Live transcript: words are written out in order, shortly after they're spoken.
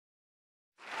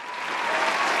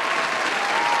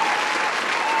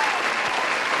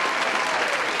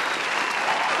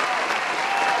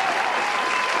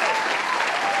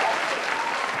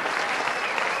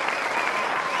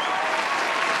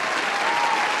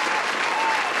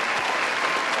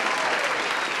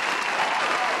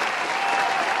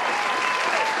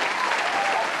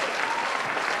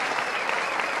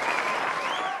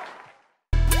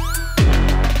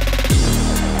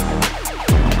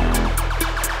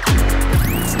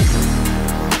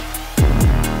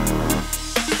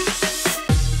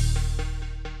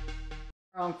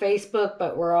on Facebook,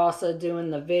 but we're also doing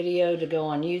the video to go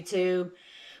on YouTube.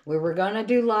 We were going to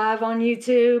do live on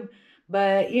YouTube,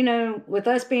 but, you know, with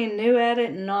us being new at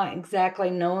it and not exactly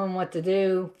knowing what to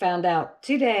do, found out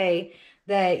today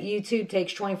that YouTube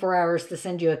takes 24 hours to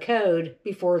send you a code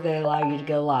before they allow you to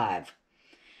go live.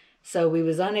 So we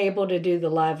was unable to do the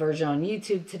live version on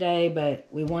YouTube today, but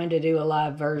we wanted to do a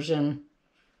live version.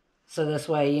 So this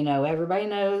way, you know, everybody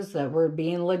knows that we're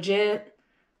being legit,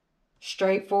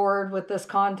 straightforward with this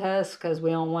contest, because we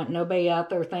don't want nobody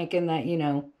out there thinking that, you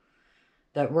know,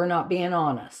 that we're not being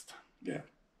honest. Yeah.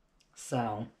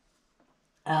 So,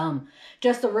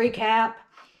 just to recap,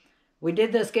 we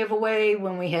did this giveaway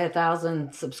when we had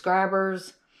 1,000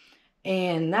 subscribers,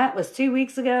 and that was 2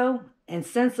 weeks ago. And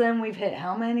since then, we've hit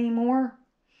how many more?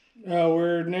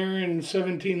 We're nearing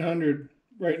 1,700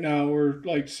 right now. We're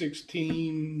like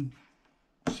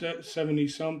 1,670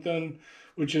 something,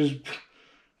 which is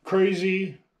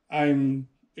crazy. I'm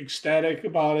ecstatic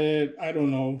about it. I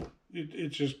don't know.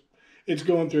 It's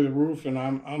going through the roof, and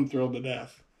I'm thrilled to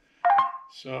death.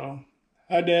 So,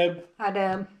 hi Deb. Hi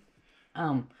Deb.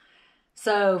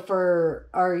 So for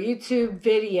our YouTube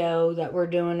video that we're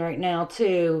doing right now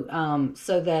too,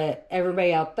 so that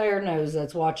everybody out there knows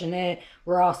that's watching it,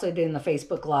 we're also doing the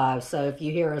Facebook Live. So if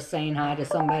you hear us saying hi to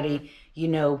somebody, you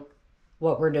know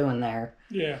what we're doing there.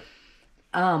 Yeah.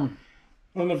 One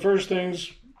of the first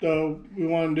things though we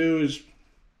want to do is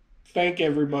thank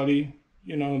everybody.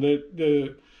 You know,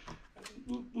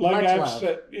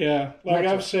 like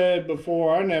I've said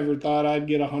before, I never thought I'd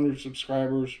get 100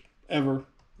 subscribers ever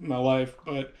in my life,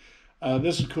 but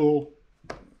this is cool.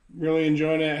 Really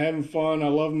enjoying it, having fun. I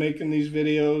love making these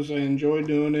videos. I enjoy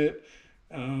doing it.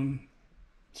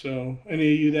 So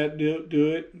any of you that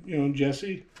do it, you know,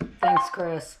 Jesse. Thanks,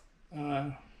 Chris.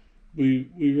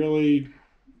 We really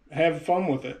have fun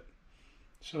with it.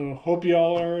 So hope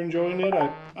y'all are enjoying it.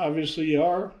 Obviously you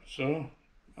are. So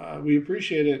we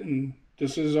appreciate it, and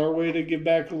this is our way to give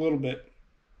back a little bit.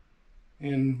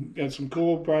 And got some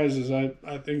cool prizes I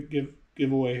think give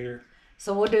away here.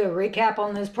 So we'll do a recap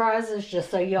on those prizes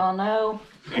just so y'all know.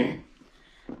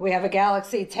 We have a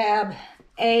Galaxy Tab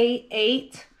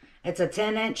A8. It's a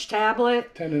 10-inch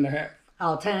tablet. 10.5.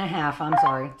 Oh, 10.5. I'm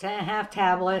sorry. 10.5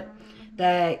 tablet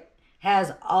that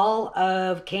has all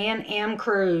of Can-Am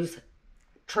Cruise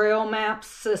trail maps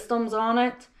systems on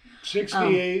it.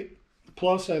 68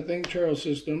 plus, I think, trail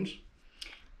systems.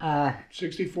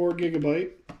 64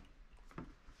 gigabyte.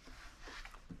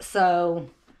 So,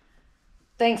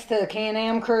 thanks to the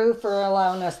Can-Am crew for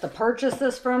allowing us to purchase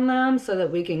this from them so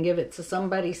that we can give it to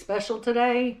somebody special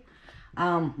today.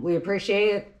 We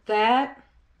appreciate that.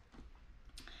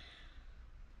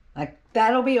 Like,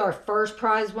 that'll be our first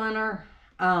prize winner.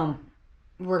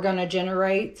 We're going to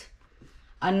generate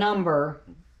a number.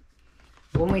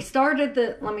 When we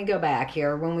started let me go back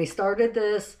here. When we started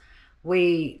this,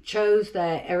 we chose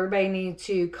that everybody needed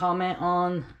to comment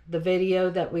on the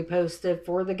video that we posted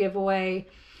for the giveaway.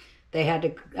 They had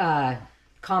to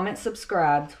comment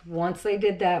subscribed. Once they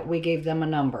did that, we gave them a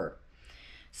number.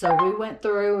 So we went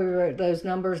through, we wrote those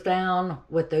numbers down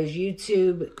with those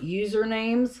YouTube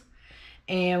usernames,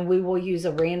 and we will use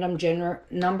a random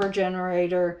number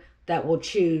generator that will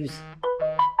choose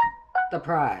the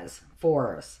prize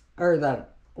for us, or the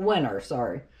winner,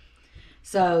 sorry.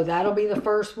 So that'll be the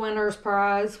first winner's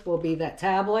prize, will be that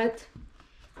tablet.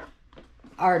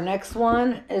 Our next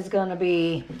one is going to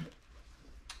be,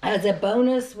 as a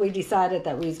bonus, we decided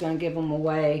that we was going to give them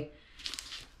away.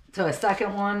 So a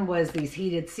second one was these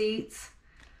heated seats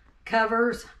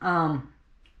covers.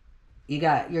 You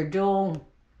got your dual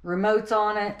remotes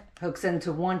on it, hooks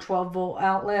into one 12-volt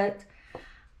outlet.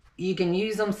 You can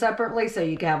use them separately, so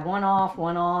you can have one off,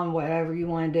 one on, whatever you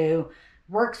want to do.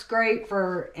 Works great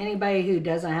for anybody who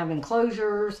doesn't have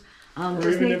enclosures. Or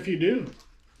even if you do.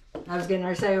 I was going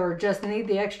to say, or just need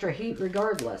the extra heat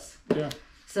regardless. Yeah.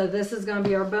 So this is going to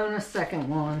be our bonus second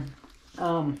one.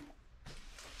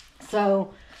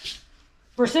 So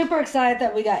we're super excited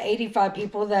that we got 85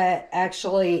 people that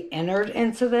actually entered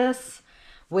into this.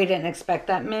 We didn't expect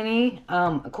that many.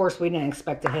 Of course, we didn't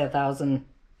expect to hit 1,000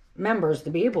 members to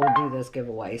be able to do this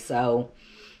giveaway. So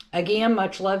again,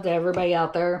 much love to everybody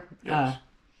out there. Yes.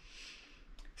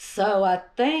 So I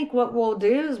think what we'll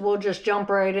do is we'll just jump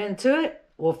right into it.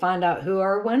 We'll find out who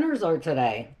our winners are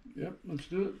today. Yep, let's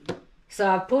do it. So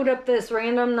I've pulled up this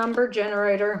random number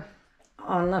generator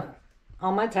on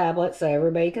my tablet so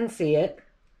everybody can see it.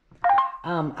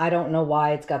 I don't know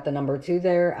why it's got the number 2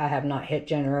 there. I have not hit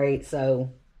generate, so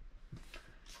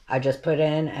I just put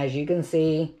in, as you can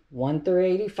see, 1 through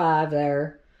 85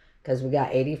 there, because we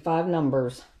got 85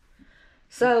 numbers.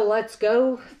 So let's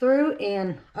go through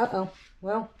and,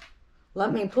 Well,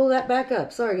 let me pull that back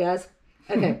up. Sorry, guys.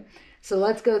 Okay, so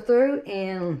let's go through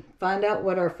and find out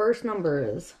what our first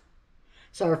number is.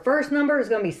 So our first number is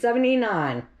going to be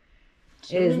 79.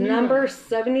 It is number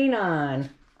 79.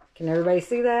 Can everybody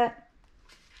see that?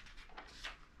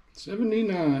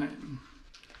 79.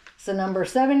 So number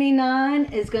 79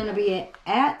 is going to be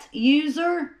at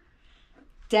user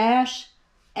dash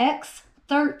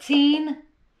X13,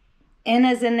 N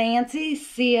as in Nancy,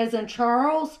 C as in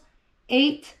Charles,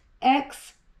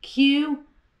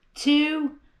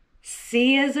 8XQ2,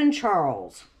 C as in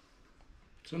Charles.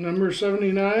 So number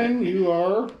 79, you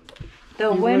are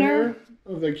The winner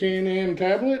of the Can-Am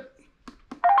tablet,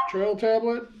 trail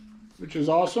tablet, which is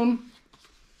awesome.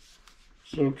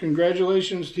 So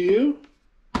congratulations to you.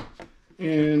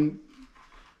 And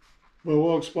well,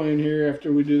 we'll explain here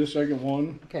after we do the second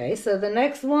one. Okay, so the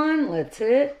next one, let's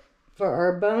hit for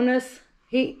our bonus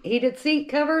heated seat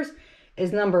covers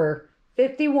is number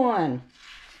 51.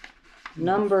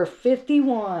 Number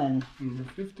 51. Number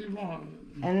 51.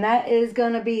 And that is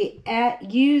going to be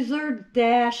at user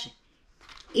dash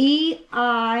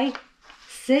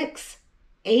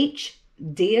EI6H,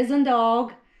 D as in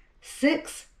dog,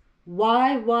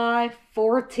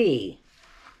 6YY4T.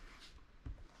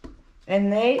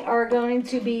 And they are going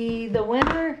to be the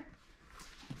winner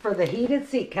for the heated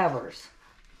seat covers.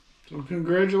 So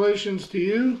congratulations to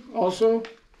you also.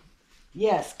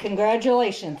 Yes,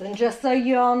 congratulations. And just so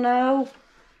you all know,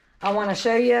 I want to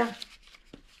show you.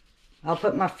 I'll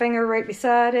put my finger right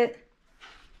beside it.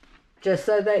 Just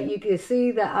so that you can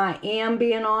see that I am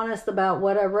being honest about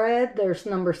what I read. There's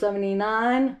number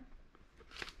 79.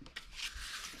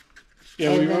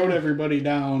 Yeah, we wrote everybody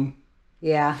down.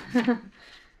 Yeah.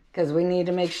 Because we need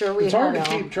to make sure we It's hard to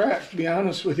keep track, to be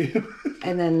honest with you.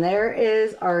 And then there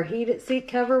is our heated seat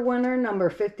cover winner,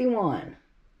 number 51.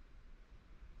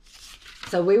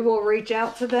 So we will reach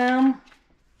out to them.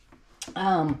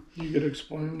 You could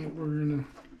explain what we're gonna.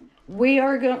 We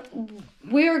are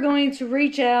going to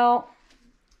reach out.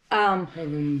 Have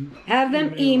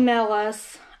them email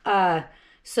us.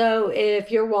 So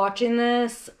if you're watching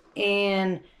this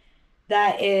and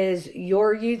that is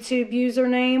your YouTube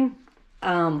username,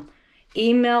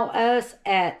 email us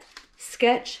at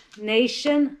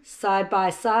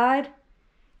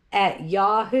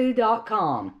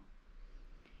sketchnationside-by-side@yahoo.com.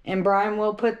 And Brian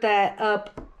will put that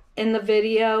up in the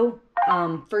video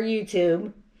for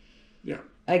YouTube. Yeah.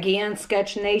 Again,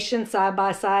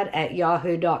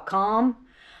 sketchnationside-by-side@yahoo.com.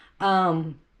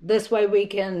 This way we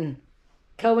can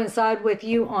coincide with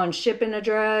you on shipping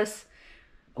address,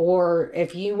 or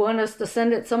if you want us to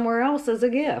send it somewhere else as a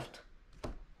gift,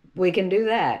 we can do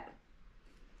that.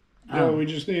 Yeah, we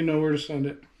just need to know where to send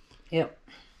it. Yep.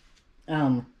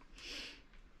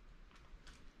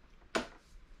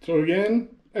 So again,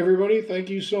 everybody, thank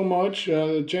you so much.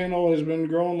 The channel has been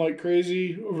growing like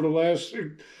crazy over the last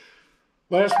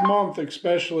month,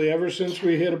 especially ever since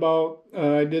we hit about.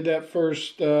 I did that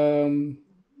first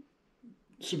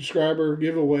subscriber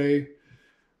giveaway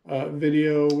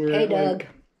video. We're Hey, at Doug. like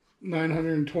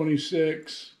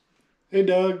 926. Hey,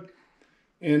 Doug.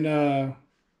 And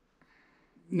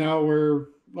now we're,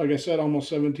 like I said, almost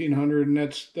 1,700, and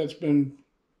that's been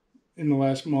in the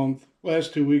last month.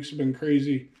 Last 2 weeks have been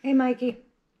crazy. Hey, Mikey.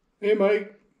 Hey,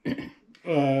 Mike.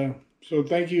 So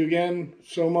thank you again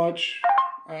so much.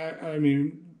 I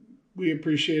mean, we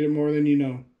appreciate it more than you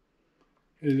know.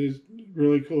 It is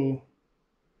really cool.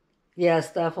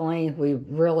 Yes, definitely. We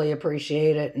really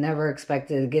appreciate it. Never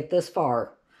expected to get this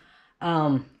far.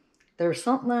 There's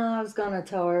something I was going to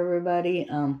tell everybody.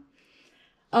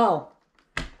 The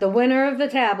winner of the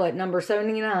tablet, number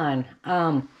 79.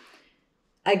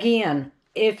 Again,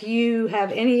 if you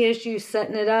have any issues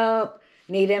setting it up,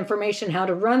 need information how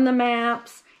to run the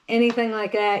maps, anything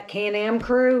like that, Can-Am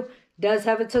Crew does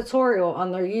have a tutorial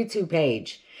on their YouTube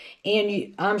page.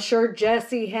 And I'm sure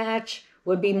Jesse Hatch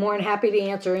would be more than happy to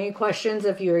answer any questions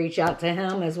if you reach out to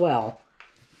him as well.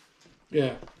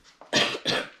 Yeah.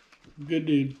 Good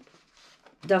dude.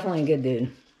 Definitely a good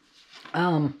dude.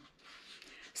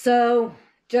 So,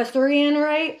 just to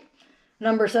reiterate,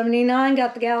 number 79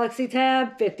 got the Galaxy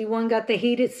Tab, 51 got the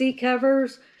heated seat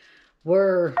covers.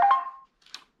 We're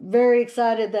very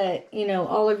excited that,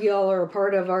 all of y'all are a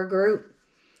part of our group.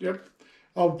 Yep.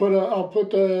 I'll put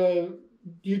the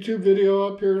YouTube video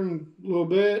up here in a little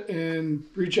bit, and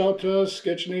reach out to us,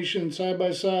 Sketch Nation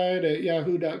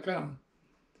side-by-side@yahoo.com.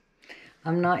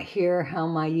 I'm not here how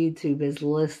my YouTube is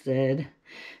listed.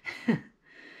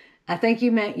 I think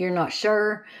you meant you're not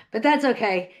sure, but that's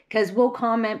okay, because we'll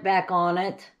comment back on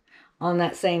it on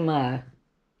that same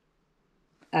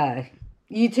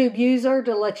YouTube user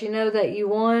to let you know that you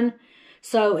won.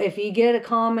 So if you get a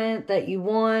comment that you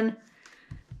won,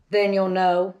 then you'll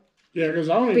know. Yeah, because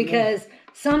I don't even know. Because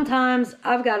sometimes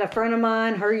I've got a friend of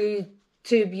mine, her YouTube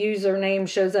username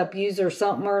shows up user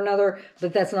something or another,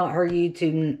 but that's not her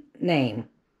YouTube name.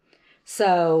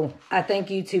 So I think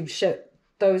YouTube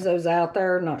throws those out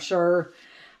there, not sure.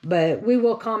 But we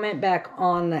will comment back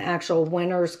on the actual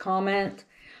winner's comment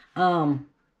and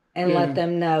let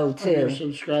them know On your too.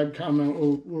 subscribe comment,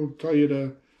 we'll tell you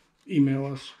to email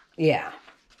us. Yeah.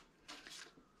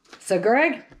 So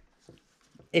Greg,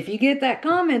 if you get that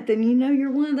comment, then you know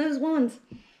you're one of those ones.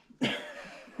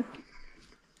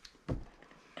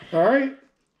 All right.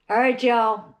 All right,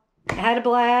 y'all. I had a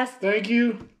blast. Thank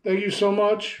you. Thank you so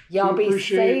much. Y'all We be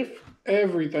appreciate safe.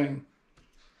 everything.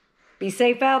 Be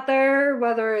safe out there,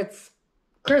 whether it's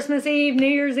Christmas Eve, New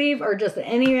Year's Eve, or just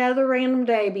any other random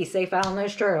day. Be safe out on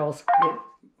those trails. Yep.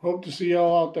 Hope to see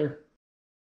y'all out there.